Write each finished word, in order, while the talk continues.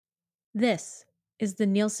This is the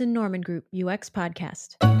Nielsen Norman Group UX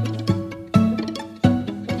Podcast.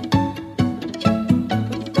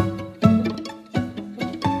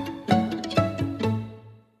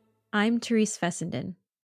 I'm Therese Fessenden.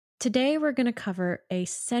 Today we're going to cover a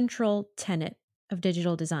central tenet of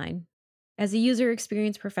digital design. As a user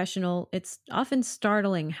experience professional, it's often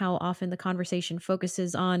startling how often the conversation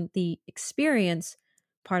focuses on the experience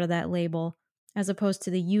part of that label as opposed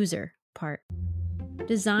to the user part.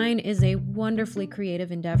 Design is a wonderfully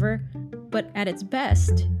creative endeavor, but at its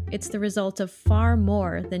best, it's the result of far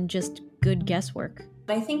more than just good guesswork.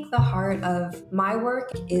 I think the heart of my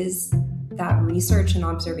work is that research and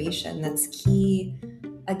observation that's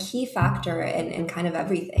a key factor in kind of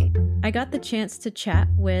everything. I got the chance to chat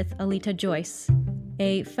with Alita Joyce,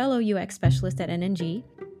 a fellow UX specialist at NNG.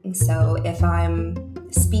 And so if I'm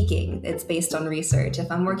speaking, it's based on research.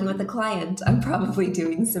 If I'm working with a client, I'm probably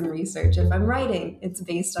doing some research. If I'm writing, it's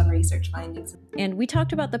based on research findings. And we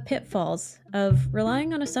talked about the pitfalls of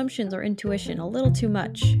relying on assumptions or intuition a little too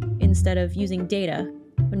much instead of using data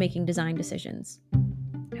when making design decisions.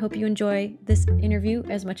 I hope you enjoy this interview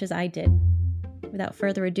as much as I did. Without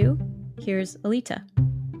further ado, here's Alita.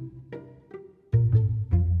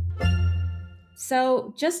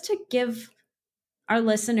 So just to give our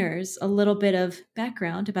listeners a little bit of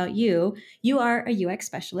background about you, you are a UX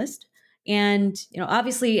specialist. And,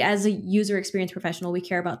 obviously as a user experience professional, we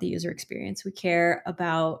care about the user experience. We care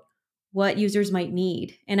about what users might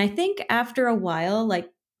need. And I think after a while, like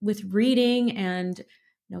with reading and,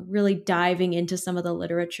 really diving into some of the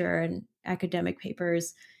literature and academic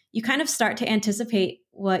papers, you kind of start to anticipate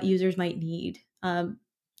what users might need. And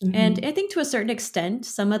I think to a certain extent,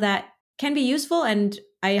 some of that can be useful, and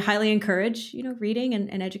I highly encourage, reading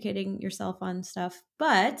and educating yourself on stuff.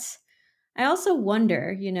 But I also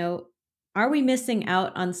wonder, are we missing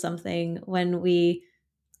out on something when we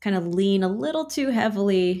kind of lean a little too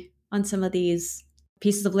heavily on some of these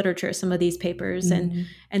pieces of literature, some of these papers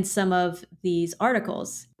and some of these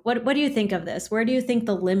articles? What do you think of this? Where do you think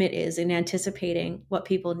the limit is in anticipating what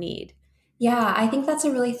people need? Yeah, I think that's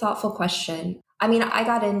a really thoughtful question. I mean, I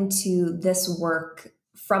got into this work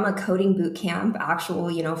from a coding boot camp, actual,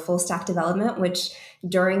 full stack development, which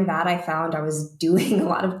during that I found I was doing a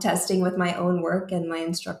lot of testing with my own work. And my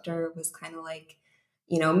instructor was kind of like,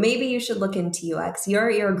 maybe you should look into UX.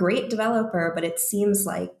 You're a great developer, but it seems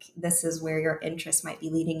like this is where your interest might be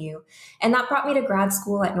leading you. And that brought me to grad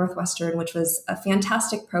school at Northwestern, which was a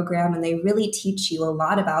fantastic program. And they really teach you a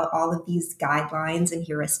lot about all of these guidelines and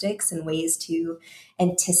heuristics and ways to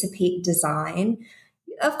anticipate design.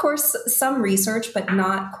 Of course, some research, but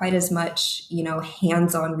not quite as much,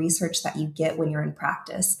 hands-on research that you get when you're in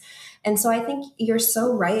practice. And so I think you're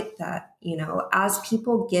so right that, as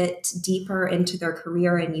people get deeper into their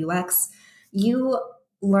career in UX, you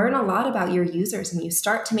learn a lot about your users and you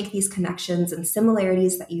start to make these connections and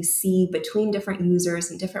similarities that you see between different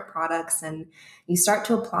users and different products. And you start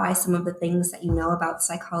to apply some of the things that you know about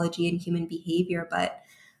psychology and human behavior. But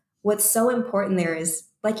what's so important there is,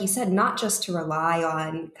 like you said, not just to rely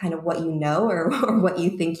on kind of what you know or what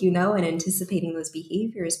you think you know and anticipating those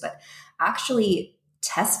behaviors, but actually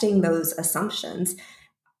testing those assumptions.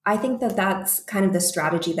 I think that that's kind of the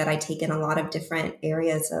strategy that I take in a lot of different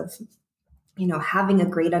areas of, having a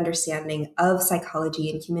great understanding of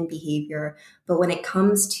psychology and human behavior. But when it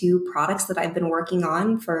comes to products that I've been working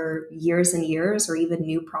on for years and years, or even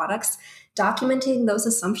new products, documenting those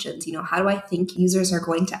assumptions, how do I think users are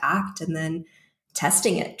going to act? And then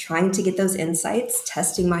testing it, trying to get those insights,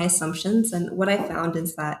 testing my assumptions. And what I found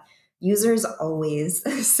is that users always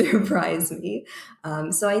surprise me.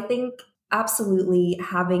 So I think absolutely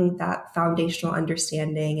having that foundational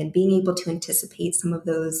understanding and being able to anticipate some of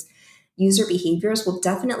those user behaviors will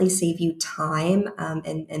definitely save you time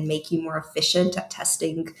and make you more efficient at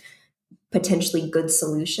testing potentially good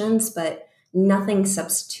solutions. But nothing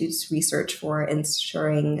substitutes research for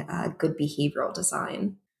ensuring good behavioral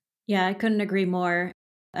design. Yeah, I couldn't agree more.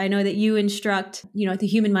 I know that you instruct, the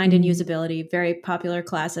human mind and usability, very popular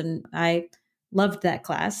class, and I loved that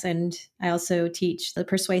class. And I also teach the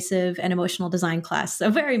persuasive and emotional design class. So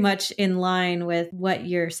very much in line with what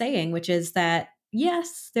you're saying, which is that,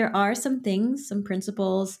 yes, there are some things, some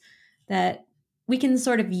principles that we can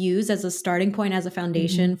sort of use as a starting point, as a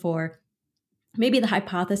foundation for maybe the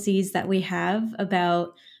hypotheses that we have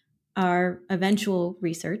about our eventual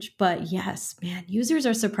research. But yes, man, users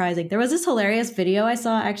are surprising. There was this hilarious video I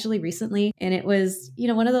saw actually recently, and it was,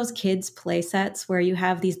 one of those kids' play sets where you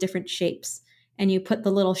have these different shapes and you put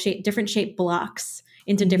the little different shaped blocks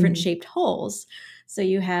into different shaped holes. So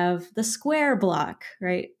you have the square block,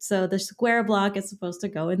 right? So the square block is supposed to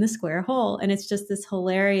go in the square hole. And it's just this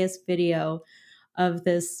hilarious video of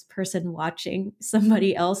this person watching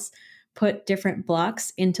somebody else put different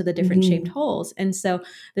blocks into the different shaped holes. And so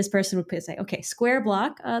this person would say, okay, square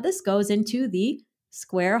block, this goes into the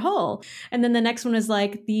square hole. And then the next one is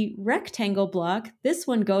like the rectangle block. This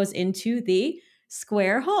one goes into the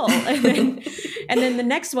square hole. And then the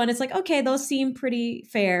next one is like, okay, those seem pretty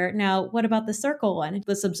fair. Now, what about the circle one?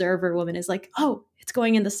 This observer woman is like, oh, it's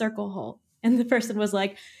going in the circle hole. And the person was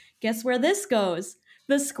like, guess where this goes?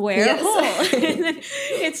 The square hole.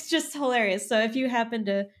 It's just hilarious. So if you happen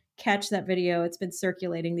to catch that video, it's been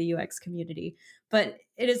circulating the UX community, but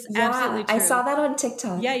it is absolutely true. I saw that on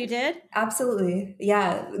TikTok. Yeah, you did? Absolutely.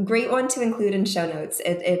 Yeah. Great one to include in show notes.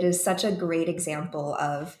 It is such a great example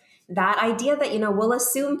of that idea that, we'll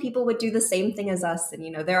assume people would do the same thing as us.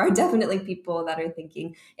 And, there are definitely people that are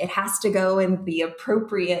thinking it has to go in the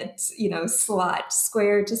appropriate, slot,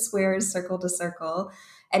 square to square, circle to circle.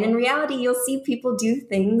 And in reality, you'll see people do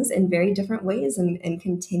things in very different ways and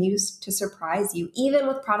continues to surprise you, even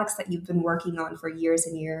with products that you've been working on for years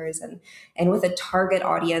and years and with a target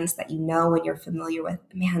audience that and you're familiar with.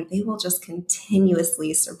 Man, they will just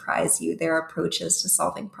continuously surprise you, their approaches to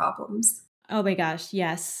solving problems. Oh my gosh,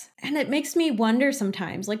 yes. And it makes me wonder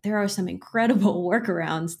sometimes, like there are some incredible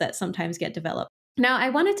workarounds that sometimes get developed. Now, I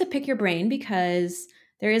wanted to pick your brain because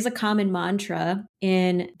there is a common mantra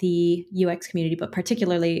in the UX community, but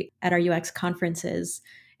particularly at our UX conferences,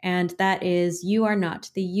 and that is you are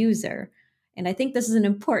not the user. And I think this is an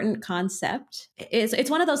important concept. It's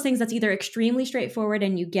one of those things that's either extremely straightforward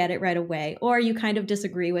and you get it right away, or you kind of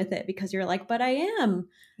disagree with it because you're like, but I am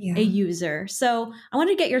a user. So I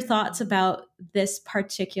wanted to get your thoughts about this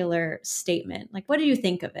particular statement. Like, what do you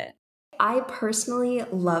think of it? I personally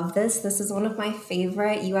love this. This is one of my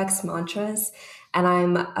favorite UX mantras. And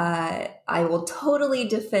I will totally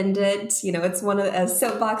defend it. It's one of a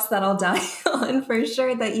soapbox that I'll die on for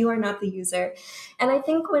sure, that you are not the user. And I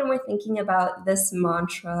think when we're thinking about this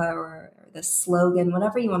mantra or this slogan,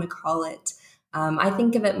 whatever you want to call it, I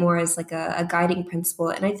think of it more as like a guiding principle.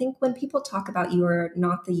 And I think when people talk about you are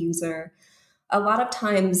not the user, a lot of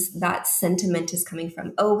times that sentiment is coming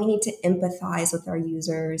from, oh, we need to empathize with our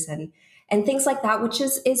users and things like that, which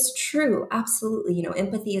is true. Absolutely.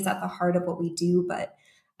 Empathy is at the heart of what we do. But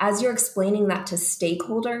as you're explaining that to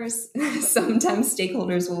stakeholders, sometimes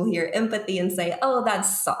stakeholders will hear empathy and say, oh,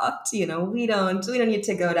 that's soft. We don't need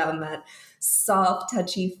to go down that soft,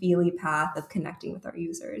 touchy-feely path of connecting with our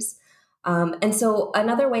users. And so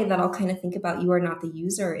another way that I'll kind of think about you are not the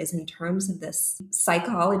user is in terms of this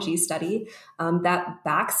psychology study that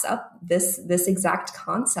backs up this exact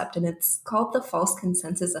concept. And it's called the false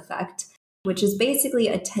consensus effect, which is basically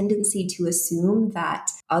a tendency to assume that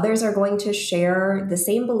others are going to share the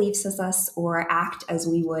same beliefs as us or act as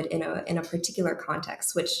we would in a particular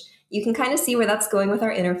context, which you can kind of see where that's going with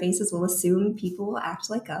our interfaces. We'll assume people will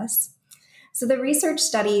act like us. So the research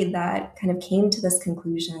study that kind of came to this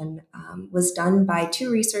conclusion was done by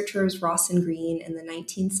two researchers, Ross and Green, in the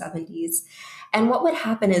 1970s. And what would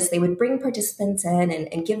happen is they would bring participants in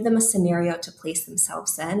and give them a scenario to place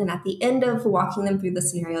themselves in. And at the end of walking them through the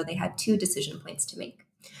scenario, they had two decision points to make.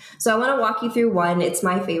 So I want to walk you through one. It's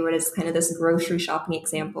my favorite. It's kind of this grocery shopping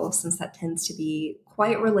example, since that tends to be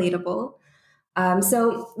quite relatable.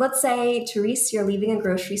 So let's say, Therese, you're leaving a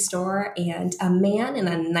grocery store and a man in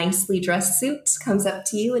a nicely dressed suit comes up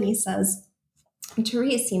to you and he says,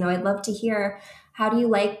 Therese, I'd love to hear, how do you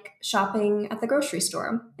like shopping at the grocery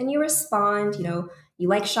store? And you respond, you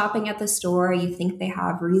like shopping at the store. You think they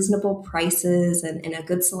have reasonable prices and a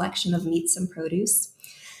good selection of meats and produce.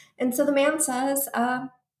 And so the man says,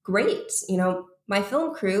 great, my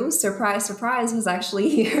film crew, surprise, surprise, was actually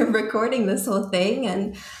here recording this whole thing.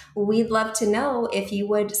 And we'd love to know if you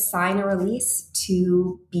would sign a release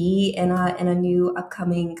to be in a new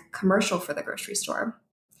upcoming commercial for the grocery store.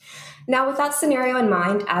 Now, with that scenario in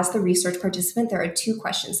mind, as the research participant, there are two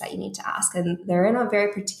questions that you need to ask, and they're in a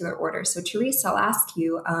very particular order. So, Therese, I'll ask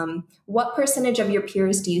you, what percentage of your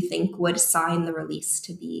peers do you think would sign the release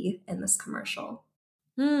to be in this commercial?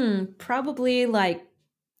 Probably like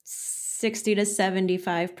 60 to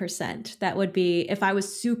 75%. That would be if I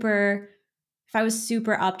was super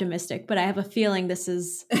optimistic, but I have a feeling this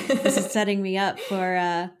is setting me up for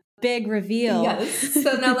a big reveal. Yes.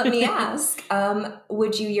 So now let me ask,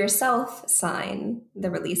 would you yourself sign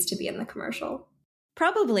the release to be in the commercial?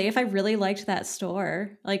 Probably, if I really liked that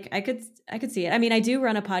store. Like I could see it. I mean, I do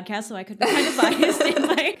run a podcast, so I could be kind of biased in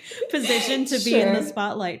my position to be in the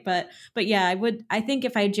spotlight. But yeah, I think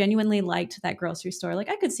if I genuinely liked that grocery store, like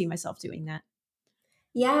I could see myself doing that.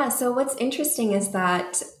 Yeah, so what's interesting is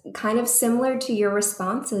that, kind of similar to your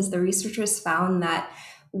responses, the researchers found that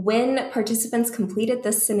when participants completed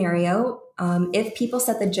this scenario, if people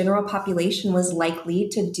said the general population was likely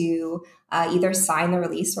to do either sign the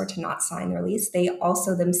release or to not sign the release, they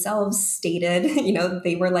also themselves stated,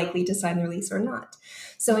 they were likely to sign the release or not.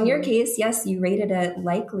 So in your Mhm. case, yes, you rated it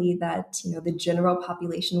likely that, the general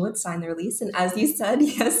population would sign the release. And as you said,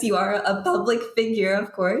 yes, you are a public figure,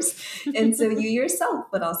 of course. And so you yourself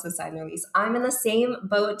would also sign the release. I'm in the same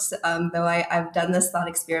boat, though I've done this thought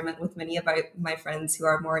experiment with many of my friends who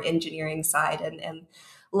are more engineering side and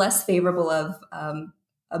less favorable of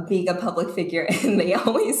being a public figure. And they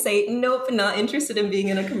always say, nope, not interested in being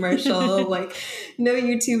in a commercial, like no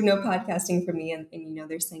YouTube, no podcasting for me. And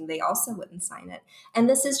they're saying they also wouldn't sign it. And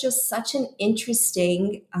this is just such an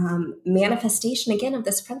interesting manifestation, again, of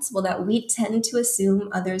this principle that we tend to assume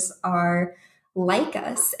others are like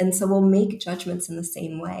us. And so we'll make judgments in the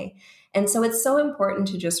same way. And so it's so important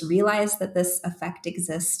to just realize that this effect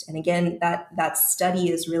exists. And again, that study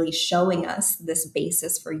is really showing us this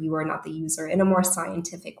basis for you are not the user in a more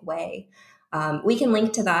scientific way. We can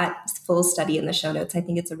link to that full study in the show notes. I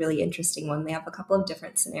think it's a really interesting one. They have a couple of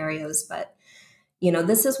different scenarios, but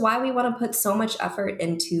this is why we want to put so much effort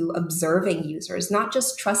into observing users, not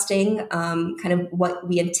just trusting kind of what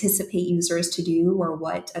we anticipate users to do or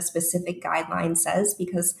what a specific guideline says,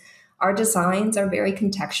 because our designs are very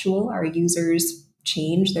contextual. Our users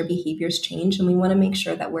change, their behaviors change, and we want to make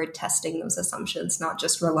sure that we're testing those assumptions, not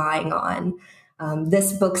just relying on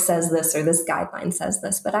this book says this or this guideline says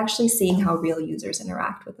this, but actually seeing how real users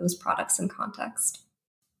interact with those products in context.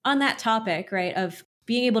 On that topic, right, of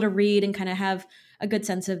being able to read and kind of have a good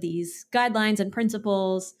sense of these guidelines and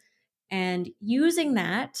principles and using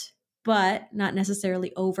that, but not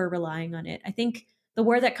necessarily over relying on it. I think the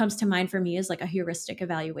word that comes to mind for me is like a heuristic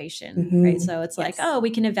evaluation, right? Mm-hmm. So it's like, Yes. oh, we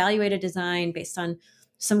can evaluate a design based on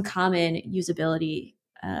some common usability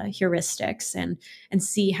heuristics and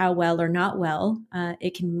see how well or not well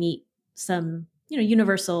it can meet some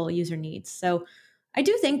universal user needs. So I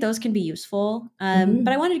do think those can be useful, but I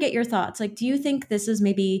Mm-hmm. wanted to get your thoughts. Like, do you think this is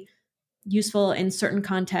maybe useful in certain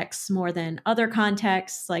contexts more than other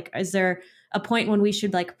contexts? Like, is there a point when we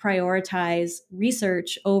should like prioritize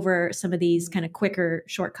research over some of these kind of quicker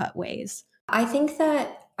shortcut ways? I think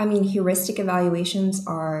that, I mean, heuristic evaluations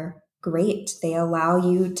are great. They allow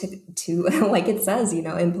you to like it says,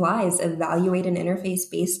 implies evaluate an interface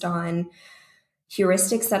based on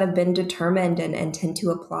heuristics that have been determined and tend to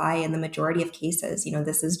apply in the majority of cases.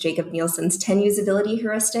 This is Jacob Nielsen's 10 usability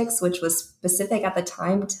heuristics, which was specific at the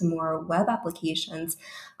time to more web applications.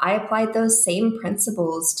 I applied those same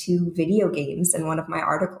principles to video games in one of my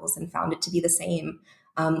articles and found it to be the same.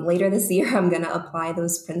 Later this year, I'm going to apply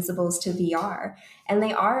those principles to VR. And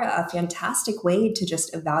they are a fantastic way to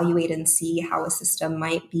just evaluate and see how a system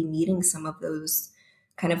might be meeting some of those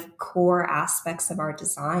kind of core aspects of our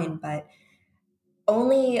design. But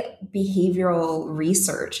only behavioral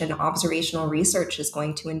research and observational research is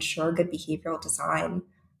going to ensure good behavioral design.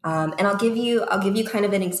 And I'll give you kind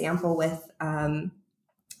of an example with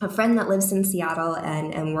a friend that lives in Seattle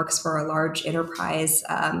and works for a large enterprise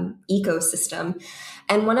ecosystem.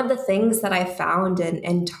 And one of the things that I found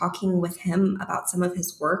in talking with him about some of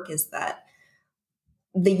his work is that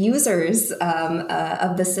the users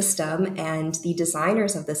of the system and the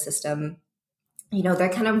designers of the system, they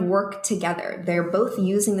kind of work together. They're both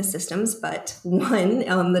using the systems, but one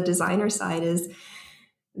on the designer side is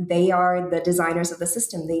they are the designers of the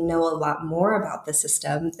system. They know a lot more about the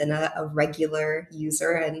system than a regular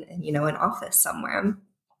user in an office somewhere.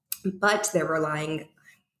 But they're relying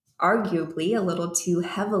arguably a little too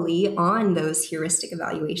heavily on those heuristic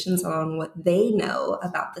evaluations on what they know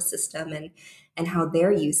about the system and how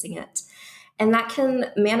they're using it. And that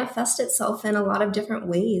can manifest itself in a lot of different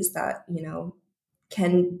ways that,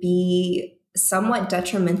 can be somewhat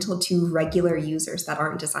detrimental to regular users that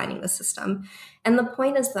aren't designing the system. And the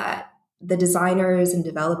point is that the designers and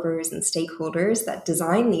developers and stakeholders that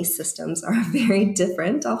design these systems are very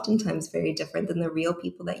different, oftentimes very different than the real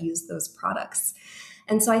people that use those products.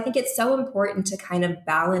 And so I think it's so important to kind of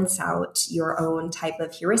balance out your own type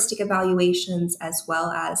of heuristic evaluations as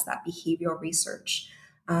well as that behavioral research.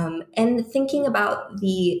 And thinking about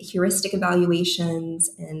the heuristic evaluations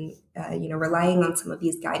and relying on some of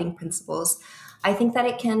these guiding principles, I think that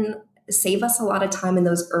it can save us a lot of time in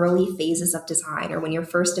those early phases of design or when you're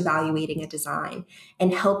first evaluating a design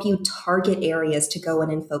and help you target areas to go in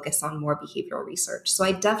and focus on more behavioral research. So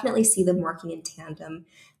I definitely see them working in tandem.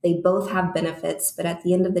 They both have benefits, but at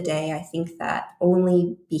the end of the day, I think that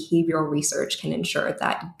only behavioral research can ensure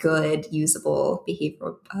that good, usable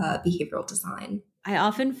behavioral design. I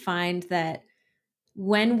often find that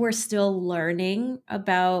when we're still learning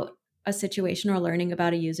about a situation or learning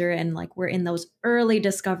about a user and like we're in those early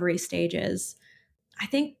discovery stages, I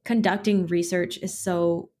think conducting research is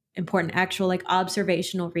so important, actual like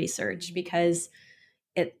observational research, because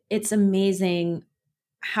it's amazing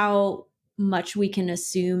how much we can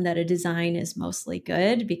assume that a design is mostly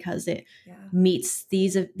good because it meets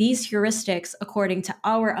these heuristics according to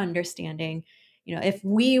our understanding. You know, if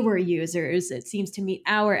we were users, it seems to meet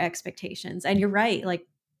our expectations. And you're right, like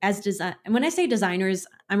as design, and when I say designers,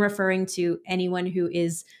 I'm referring to anyone who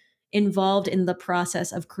is involved in the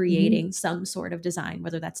process of creating some sort of design,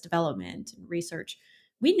 whether that's development and research.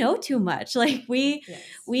 We know too much. Like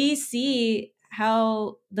we see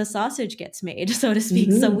how the sausage gets made, so to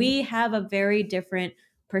speak. So we have a very different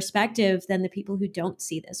perspective than the people who don't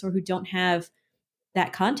see this or who don't have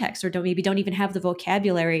that context or don't even have the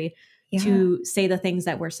vocabulary to say the things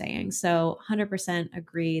that we're saying. So 100%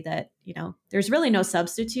 agree that, you know, there's really no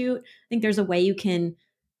substitute. I think there's a way you can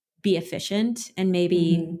be efficient and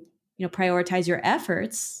maybe, you know, prioritize your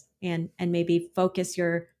efforts and maybe focus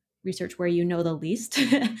your research where you know the least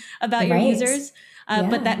about your users.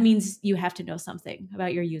 But that means you have to know something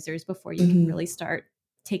about your users before you can really start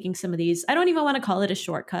taking some of these. I don't even want to call it a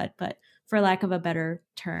shortcut, but for lack of a better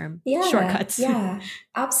term, shortcuts. Yeah,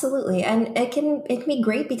 absolutely. And it can be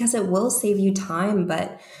great because it will save you time.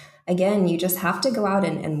 But again, you just have to go out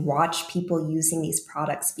and watch people using these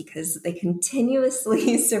products because they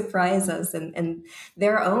continuously surprise us and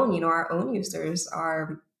their own, you know, our own users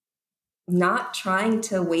are not trying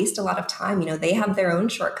to waste a lot of time. You know, they have their own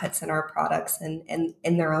shortcuts in our products and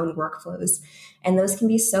in their own workflows. And those can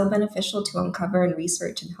be so beneficial to uncover and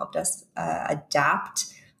research and help us adapt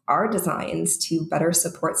our designs to better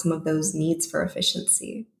support some of those needs for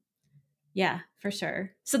efficiency. Yeah, for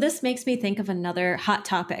sure. So this makes me think of another hot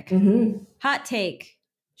topic. Hot take.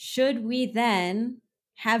 Should we then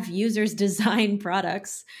have users design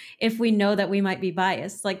products if we know that we might be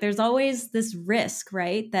biased? Like there's always this risk,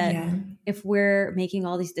 right? That if we're making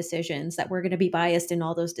all these decisions, that we're going to be biased in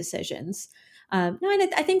all those decisions. No,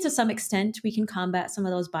 and I think to some extent we can combat some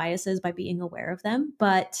of those biases by being aware of them.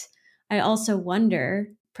 But I also wonder,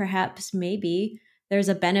 perhaps maybe there's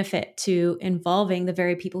a benefit to involving the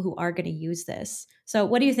very people who are going to use this. So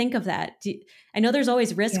what do you think of that? I know there's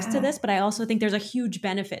always risks to this, but I also think there's a huge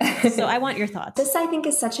benefit to this. So I want your thoughts. This, I think,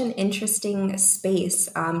 is such an interesting space.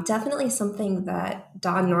 Definitely something that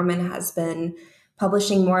Don Norman has been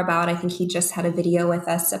publishing more about. I think he just had a video with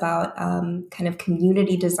us about kind of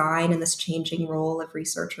community design and this changing role of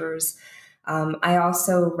researchers. I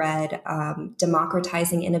also read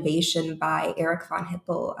Democratizing Innovation by Eric von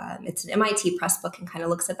Hippel. It's an MIT Press book and kind of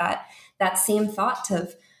looks at that same thought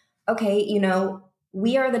of, okay, you know,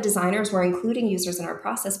 we are the designers, we're including users in our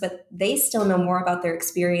process, but they still know more about their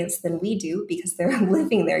experience than we do because they're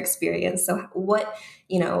living their experience. So what,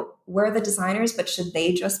 you know, we're the designers, but should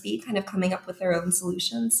they just be kind of coming up with their own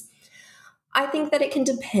solutions? I think that it can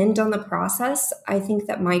depend on the process. I think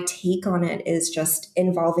that my take on it is just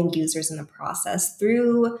involving users in the process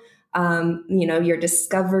through, you know, your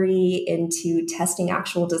discovery into testing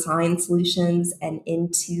actual design solutions and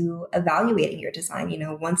into evaluating your design. You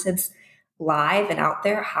know, once it's live and out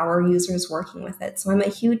there, how are users working with it? So I'm a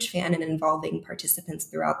huge fan in involving participants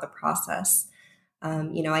throughout the process.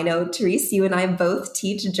 You know, I know, Therese, you and I both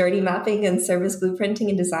teach journey mapping and service blueprinting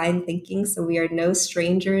and design thinking, so we are no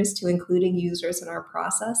strangers to including users in our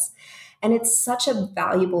process. And it's such a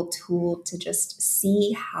valuable tool to just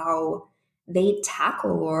see how they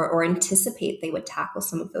tackle or anticipate they would tackle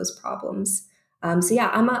some of those problems. So yeah,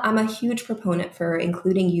 I'm a huge proponent for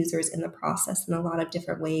including users in the process in a lot of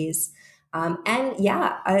different ways. And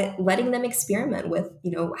yeah, letting them experiment with,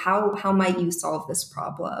 you know, how might you solve this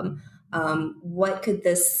problem? What could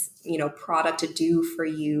this, you know, product do for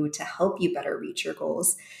you to help you better reach your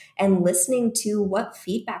goals? And listening to what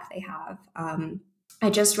feedback they have. I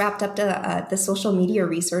just wrapped up the social media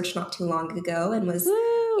research not too long ago and was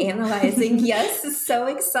analyzing. Yes, so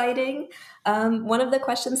exciting. One of the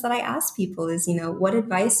questions that I ask people is, you know, what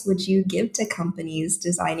advice would you give to companies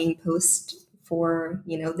designing posts for,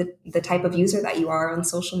 you know, the type of user that you are on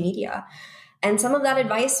social media? And some of that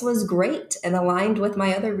advice was great and aligned with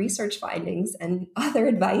my other research findings. And other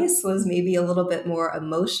advice was maybe a little bit more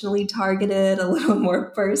emotionally targeted, a little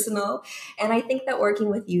more personal. And I think that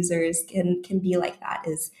working with users can be like that,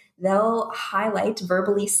 is they'll highlight,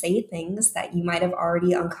 verbally say things that you might have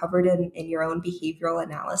already uncovered in your own behavioral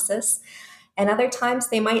analysis. And other times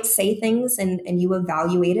they might say things and you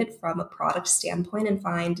evaluate it from a product standpoint and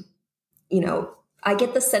find, you know, I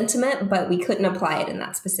get the sentiment, but we couldn't apply it in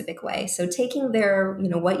that specific way. So taking their,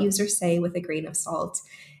 what users say with a grain of salt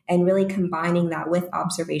and really combining that with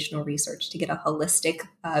observational research to get a holistic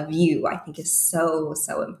view, I think is so,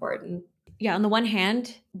 so important. Yeah, on the one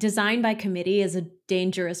hand, design by committee is a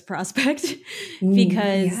dangerous prospect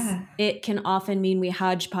because it can often mean we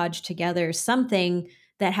hodgepodge together something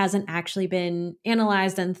that hasn't actually been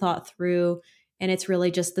analyzed and thought through. And it's really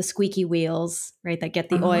just the squeaky wheels, right, that get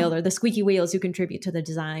the oil, or the squeaky wheels who contribute to the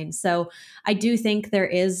design. So I do think there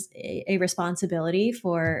is a responsibility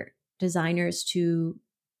for designers to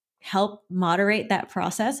help moderate that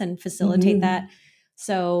process and facilitate that.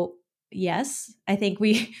 So yes, I think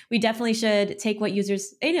we definitely should take what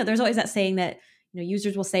users, there's always that saying that,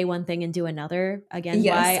 users will say one thing and do another. Again,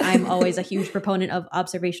 why I'm always a huge proponent of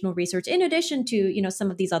observational research, in addition to,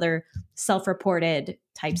 some of these other self-reported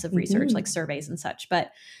types of research like surveys and such.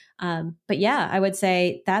 But yeah, I would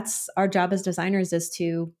say that's our job as designers, is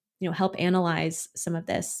to, help analyze some of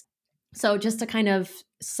this. So just to kind of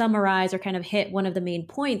summarize or kind of hit one of the main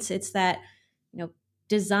points, it's that,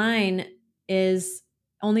 design is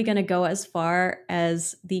only going to go as far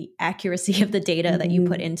as the accuracy of the data that you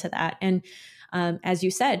put into that. And as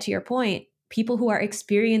you said, to your point, people who are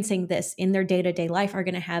experiencing this in their day-to-day life are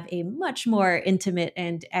going to have a much more intimate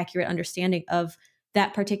and accurate understanding of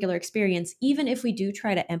that particular experience, even if we do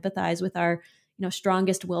try to empathize with our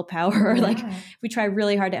strongest willpower, or like if we try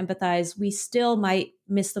really hard to empathize, we still might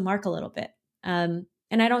miss the mark a little bit. And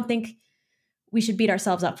I don't think we should beat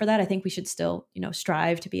ourselves up for that. I think we should still,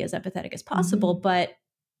 strive to be as empathetic as possible. But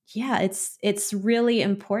yeah, it's really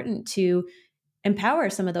important to empower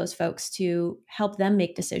some of those folks to help them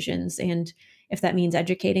make decisions. And if that means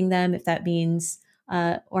educating them, if that means,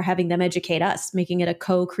 or having them educate us, making it a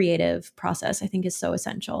co-creative process, I think is so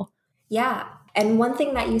essential. Yeah. And one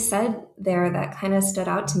thing that you said there that kind of stood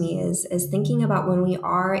out to me is thinking about when we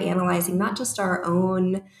are analyzing not just our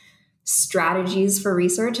own strategies for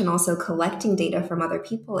research and also collecting data from other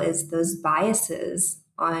people, is those biases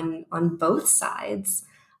on both sides.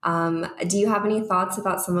 Do you have any thoughts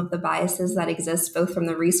about some of the biases that exist both from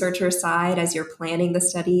the researcher side as you're planning the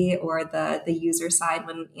study, or the user side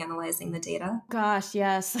when analyzing the data? Gosh,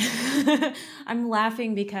 yes. I'm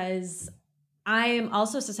laughing because I am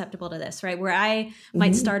also susceptible to this, right? Where I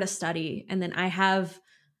might start a study and then I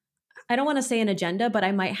don't want to say an agenda, but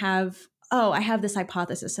I might have, I have this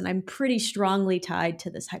hypothesis and I'm pretty strongly tied to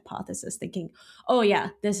this hypothesis, thinking, oh yeah,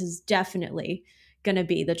 this is definitely going to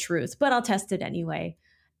be the truth, but I'll test it anyway.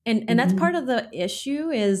 And that's part of the issue,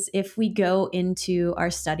 is if we go into our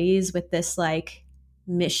studies with this like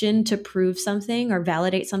mission to prove something or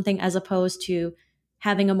validate something, as opposed to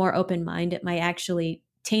having a more open mind, it might actually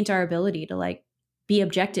taint our ability to like be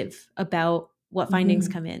objective about what findings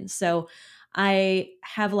come in. So I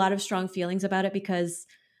have a lot of strong feelings about it because,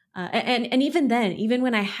 and even then, even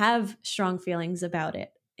when I have strong feelings about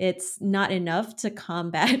it, it's not enough to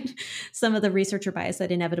combat some of the researcher bias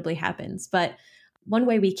that inevitably happens. But one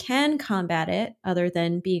way we can combat it, other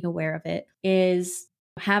than being aware of it, is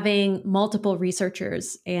having multiple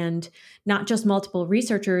researchers, and not just multiple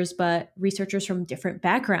researchers, but researchers from different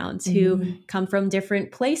backgrounds who come from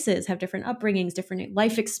different places, have different upbringings, different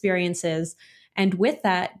life experiences, and with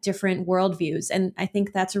that, different worldviews. And I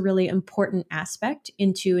think that's a really important aspect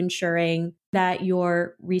into ensuring that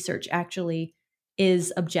your research actually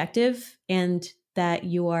is objective and that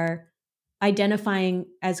you are identifying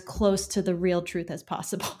as close to the real truth as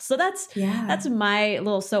possible. So that's my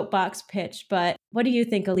little soapbox pitch. But what do you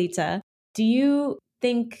think, Alita? Do you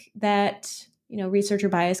think that, researcher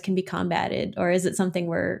bias can be combated, or is it something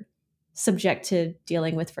we're subject to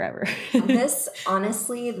dealing with forever? This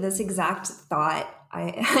exact thought,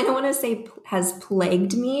 I don't want to say has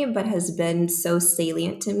plagued me, but has been so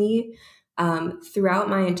salient to me throughout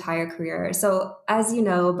my entire career. So as you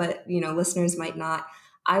know, but listeners might not,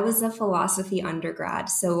 I was a philosophy undergrad.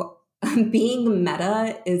 So being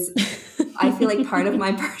meta is, I feel like, part of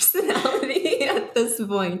my personality at this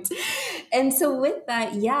point. And so with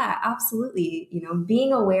that, yeah, absolutely.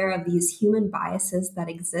 Being aware of these human biases that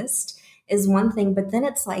exist is one thing, but then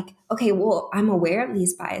it's like, okay, well, I'm aware of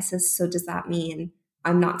these biases. So does that mean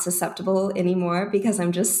I'm not susceptible anymore because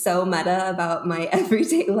I'm just so meta about my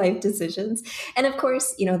everyday life decisions? And of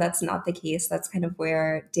course, that's not the case. That's kind of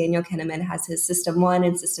where Daniel Kahneman has his system 1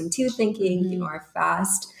 and system 2 thinking. Our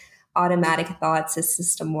fast automatic thoughts is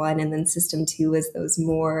system 1, and then system 2 is those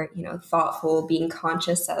more, thoughtful, being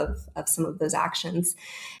conscious of some of those actions.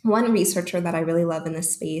 One researcher that I really love in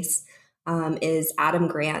this space is Adam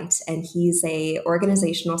Grant, and he's a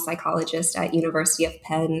organizational psychologist at University of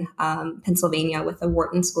Pennsylvania, with the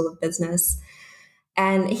Wharton School of Business.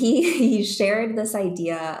 And he shared this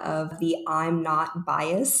idea of the I'm not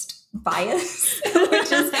biased bias,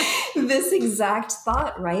 which is this exact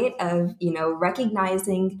thought, right? Of,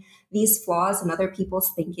 recognizing these flaws in other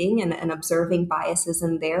people's thinking and observing biases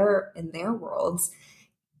in their worlds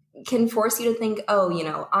can force you to think,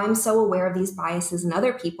 oh, I'm so aware of these biases in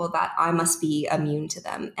other people that I must be immune to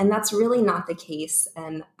them. And that's really not the case.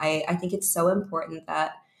 And I think it's so important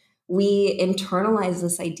that we internalize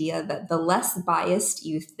this idea that the less biased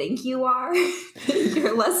you think you are,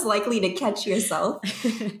 you're less likely to catch yourself.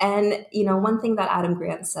 And, one thing that Adam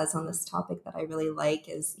Grant says on this topic that I really like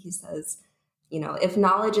is he says, if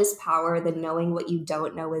knowledge is power, then knowing what you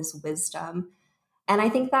don't know is wisdom. And I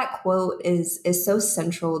think that quote is so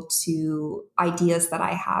central to ideas that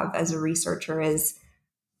I have as a researcher is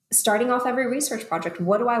starting off every research project.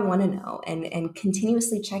 What do I want to know? And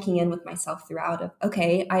continuously checking in with myself throughout of,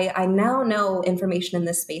 okay, I now know information in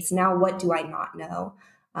this space. Now, what do I not know?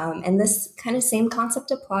 And this kind of same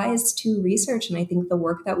concept applies to research. And I think the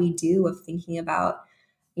work that we do of thinking about,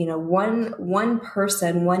 one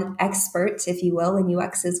person, one expert, if you will, in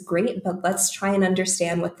UX is great, but let's try and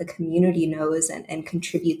understand what the community knows and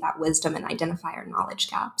contribute that wisdom and identify our knowledge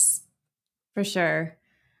gaps. For sure.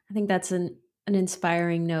 I think that's an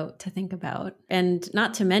inspiring note to think about. And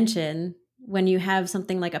not to mention, when you have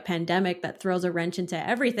something like a pandemic that throws a wrench into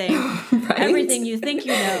everything, right? Everything you think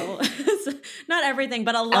you know, not everything,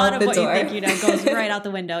 but a lot of what you think you know goes right out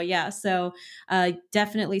the window. Yeah. So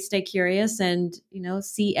definitely stay curious and,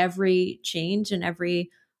 see every change and every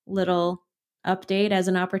little update as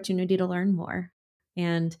an opportunity to learn more.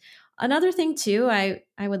 And another thing too, I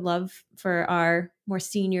would love for our more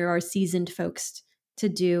senior or seasoned folks to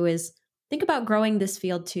do is think about growing this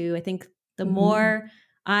field too. I think the more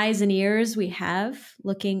eyes and ears we have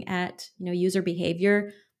looking at, user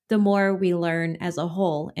behavior, the more we learn as a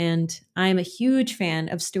whole. And I'm a huge fan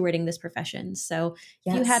of stewarding this profession. So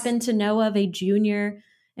if you happen to know of a junior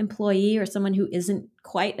employee or someone who isn't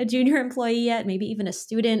quite a junior employee yet, maybe even a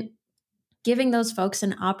student, giving those folks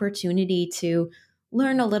an opportunity to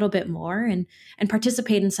learn a little bit more and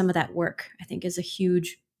participate in some of that work, I think is a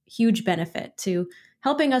huge, huge benefit to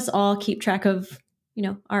helping us all keep track of,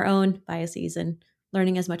 our own biases and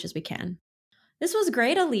learning as much as we can. This was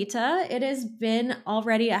great, Alita. It has been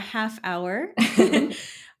already a half hour.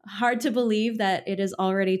 Hard to believe that it is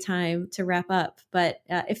already time to wrap up. But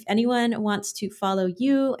if anyone wants to follow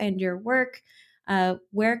you and your work,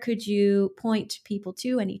 where could you point people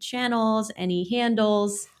to? Any channels, any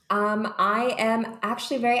handles? I am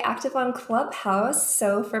actually very active on Clubhouse.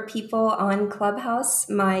 So for people on Clubhouse,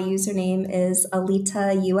 my username is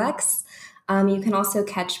Alita UX. You can also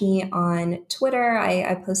catch me on Twitter.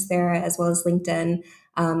 I post there as well as LinkedIn.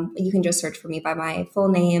 You can just search for me by my full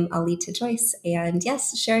name, Alita Joyce. And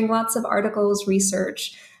yes, sharing lots of articles,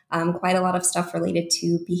 research, quite a lot of stuff related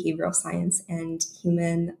to behavioral science and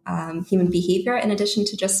human behavior, in addition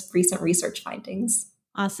to just recent research findings.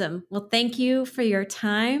 Awesome. Well, thank you for your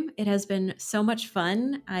time. It has been so much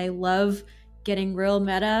fun. I love getting real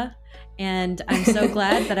meta, and I'm so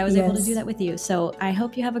glad that I was able to do that with you. So I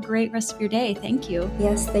hope you have a great rest of your day. Thank you.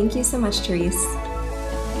 Yes, thank you so much, Therese.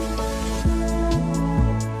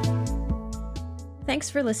 Thanks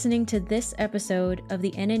for listening to this episode of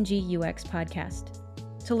the NNG UX podcast.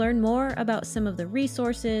 To learn more about some of the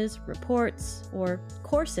resources, reports, or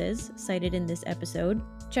courses cited in this episode,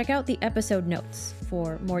 check out the episode notes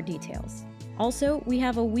for more details. Also, we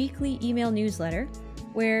have a weekly email newsletter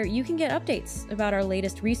where you can get updates about our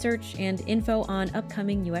latest research and info on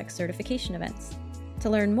upcoming UX certification events. To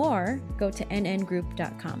learn more, go to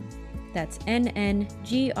nngroup.com. That's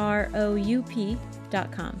nngroup.com.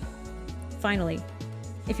 Finally,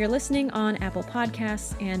 if you're listening on Apple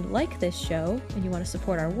Podcasts and like this show and you want to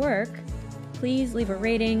support our work, please leave a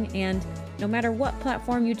rating, and no matter what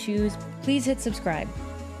platform you choose, please hit subscribe.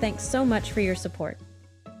 Thanks so much for your support.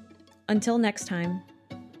 Until next time,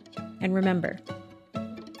 and remember,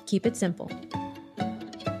 keep it simple.